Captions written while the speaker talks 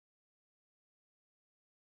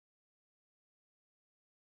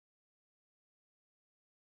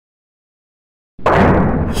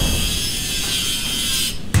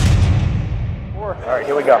right,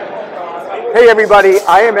 here we go. Hey everybody,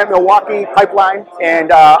 I am at Milwaukee Pipeline,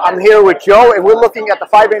 and I'm here with Joe, and we're looking at the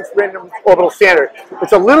 5-inch random orbital sander.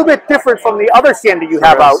 It's a little bit different from the other sander you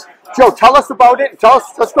have out. Joe, tell us about it.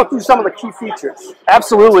 Let's go through some of the key features.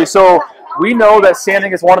 Absolutely. So we know that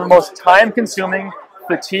sanding is one of the most time-consuming,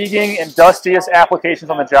 fatiguing, and dustiest applications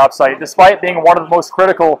on the job site, despite being one of the most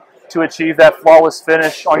critical to achieve that flawless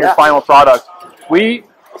finish on your final product. We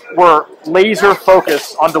were laser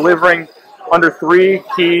focused on delivering under 3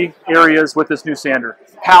 key areas with this new sander: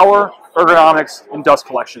 power, ergonomics, and dust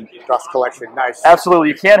collection. Dust collection, nice. Absolutely.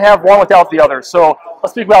 You can't have one without the other. So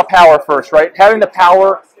let's speak about power first, right? Having the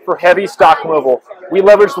power for heavy stock removal. We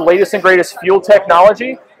leverage the latest and greatest fuel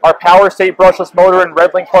technology, our POWERSTATE brushless motor and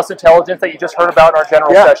REDLINK Plus intelligence that you just heard about in our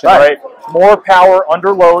general session, right? More power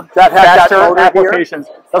under load, faster applications.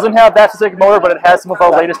 Doesn't have that specific motor, but it has some of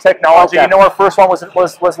our latest technology. You know, our first one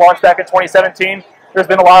was launched back in 2017. There's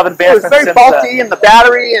been a lot of advancements. It's very bulky in the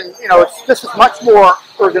battery, and you know, this is much more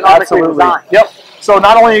ergonomically designed. Yep. So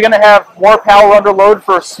not only are you going to have more power under load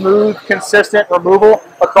for smooth, consistent removal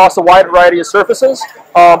across a wide variety of surfaces,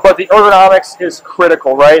 but the ergonomics is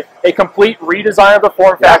critical, right? A complete redesign of the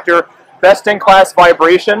form factor, best-in-class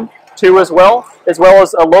vibration too, as well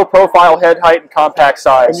as a low-profile head height and compact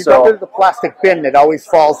size. And you got rid of the plastic bin that always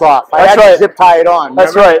falls off. I had to zip tie it on.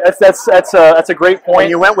 That's right. That's a great point. And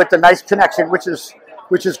you went with the nice connection, which is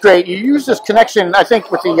great. You use this connection, I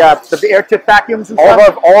think, with the air tip vacuums and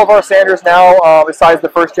stuff. All of our sanders now, besides the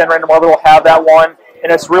first gen random orbital, have that one,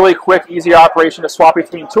 and it's really quick, easy operation to swap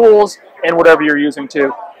between tools and whatever you're using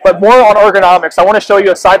too. But more on ergonomics, I want to show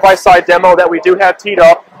you a side-by-side demo that we do have teed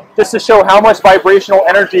up, just to show how much vibrational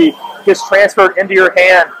energy gets transferred into your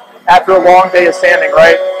hand after a long day of sanding,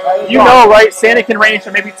 right? You know, right, sanding can range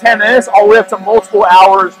from maybe 10 minutes all the way up to multiple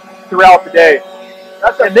hours throughout the day.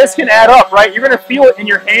 And this can add up, right? You're going to feel it in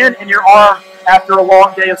your hand and your arm after a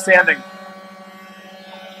long day of sanding.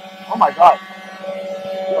 Oh my God.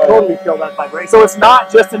 You totally feel that vibration. So it's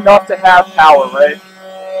not just enough to have power, right?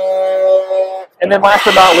 And then last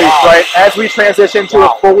but not least, right, as we transition to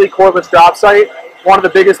a fully cordless job site, one of the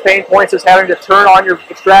biggest pain points is having to turn on your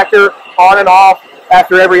extractor on and off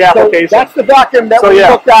after every application. So that's the vacuum that we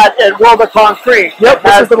looked at World of Concrete. Yep,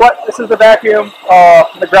 this is the vacuum. I'm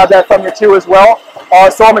going to grab that from you too as well.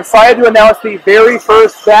 So I'm excited to announce the very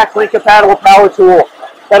first VACLINK compatible power tool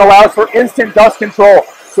that allows for instant dust control.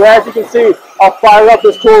 So as you can see, I'll fire up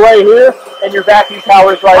this tool right here, and your vacuum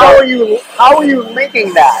power is right up. How are you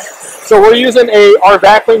linking that? So we're using our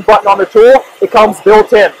VACLINK button on the tool. It comes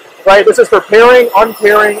built in, right? This is for pairing,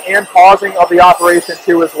 unpairing, and pausing of the operation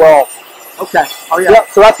too as well. Okay. Oh yeah. Yep.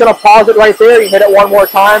 So that's going to pause it right there. You hit it one more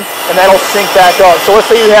time, and that'll sync back up. So let's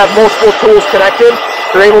say you have multiple tools connected.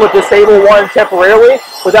 You're able to disable one temporarily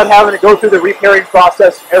without having to go through the repairing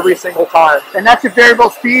process every single time. And that's your variable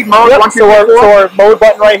speed mode. Yep. So our mode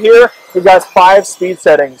button right here, we've got 5 speed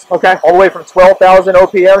settings. Okay. All the way from 12,000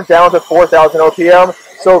 OPM down to 4,000 OPM.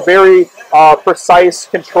 So very precise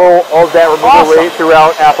control of that removal rate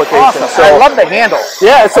throughout application. So I love the handle.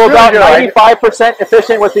 Yeah, so about 95%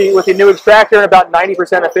 efficient with the new extractor and about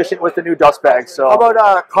 90% efficient with the new dust bag. So how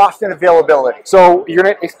about cost and availability? So you're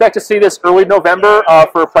going to expect to see this early November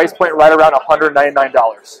for a price point right around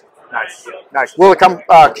 $199. Nice, nice. Will it come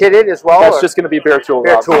kitted as well? That's just going to be bare tool.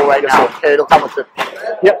 Bare tool right now. Okay, it'll come with it.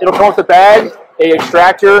 Yep, it'll come with the bag, a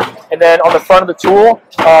extractor, and then on the front of the tool,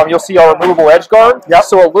 you'll see our removable edge guard. Yep.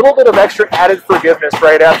 So a little bit of extra added forgiveness,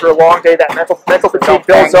 right? After a long day, that mental fatigue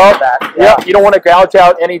builds up. Yep. You don't want to gouge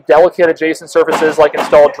out any delicate adjacent surfaces like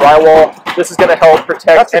installed drywall. This is going to help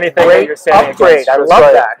protect anything that you're sanding against. I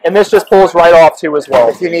love that. And this just pulls right off too as well.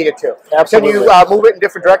 If you need it to. Absolutely. Can you move it in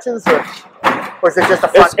different directions? Or is it just the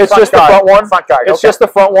front? It's just the front one. Front guard. It's just the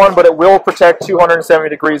front one, but it will protect 270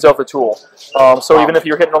 degrees of the tool. So even if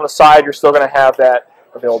you're hitting on the side, you're still going to have that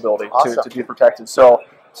availability to be protected. So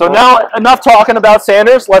now enough talking about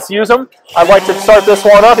sanders. Let's use them. I'd like to start this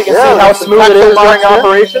one up. You can see how smooth it is during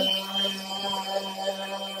operation.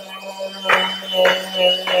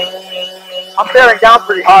 I'm bearing down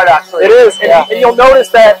pretty hard, actually. It is, and you'll notice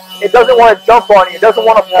that it doesn't want to jump on you. It doesn't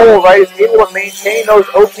want to pull, right? It's able to maintain those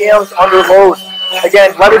OPMs under load.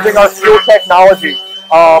 Again, leveraging our fuel technology.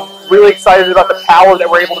 Really excited about the power that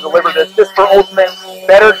we're able to deliver this, just for ultimate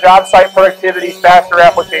better job site productivity, faster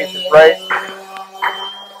applications, right?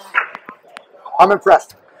 I'm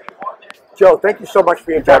impressed. Joe, thank you so much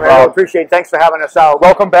for your time. I really appreciate it. Thanks for having us out.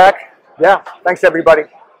 Welcome back. Yeah, thanks everybody.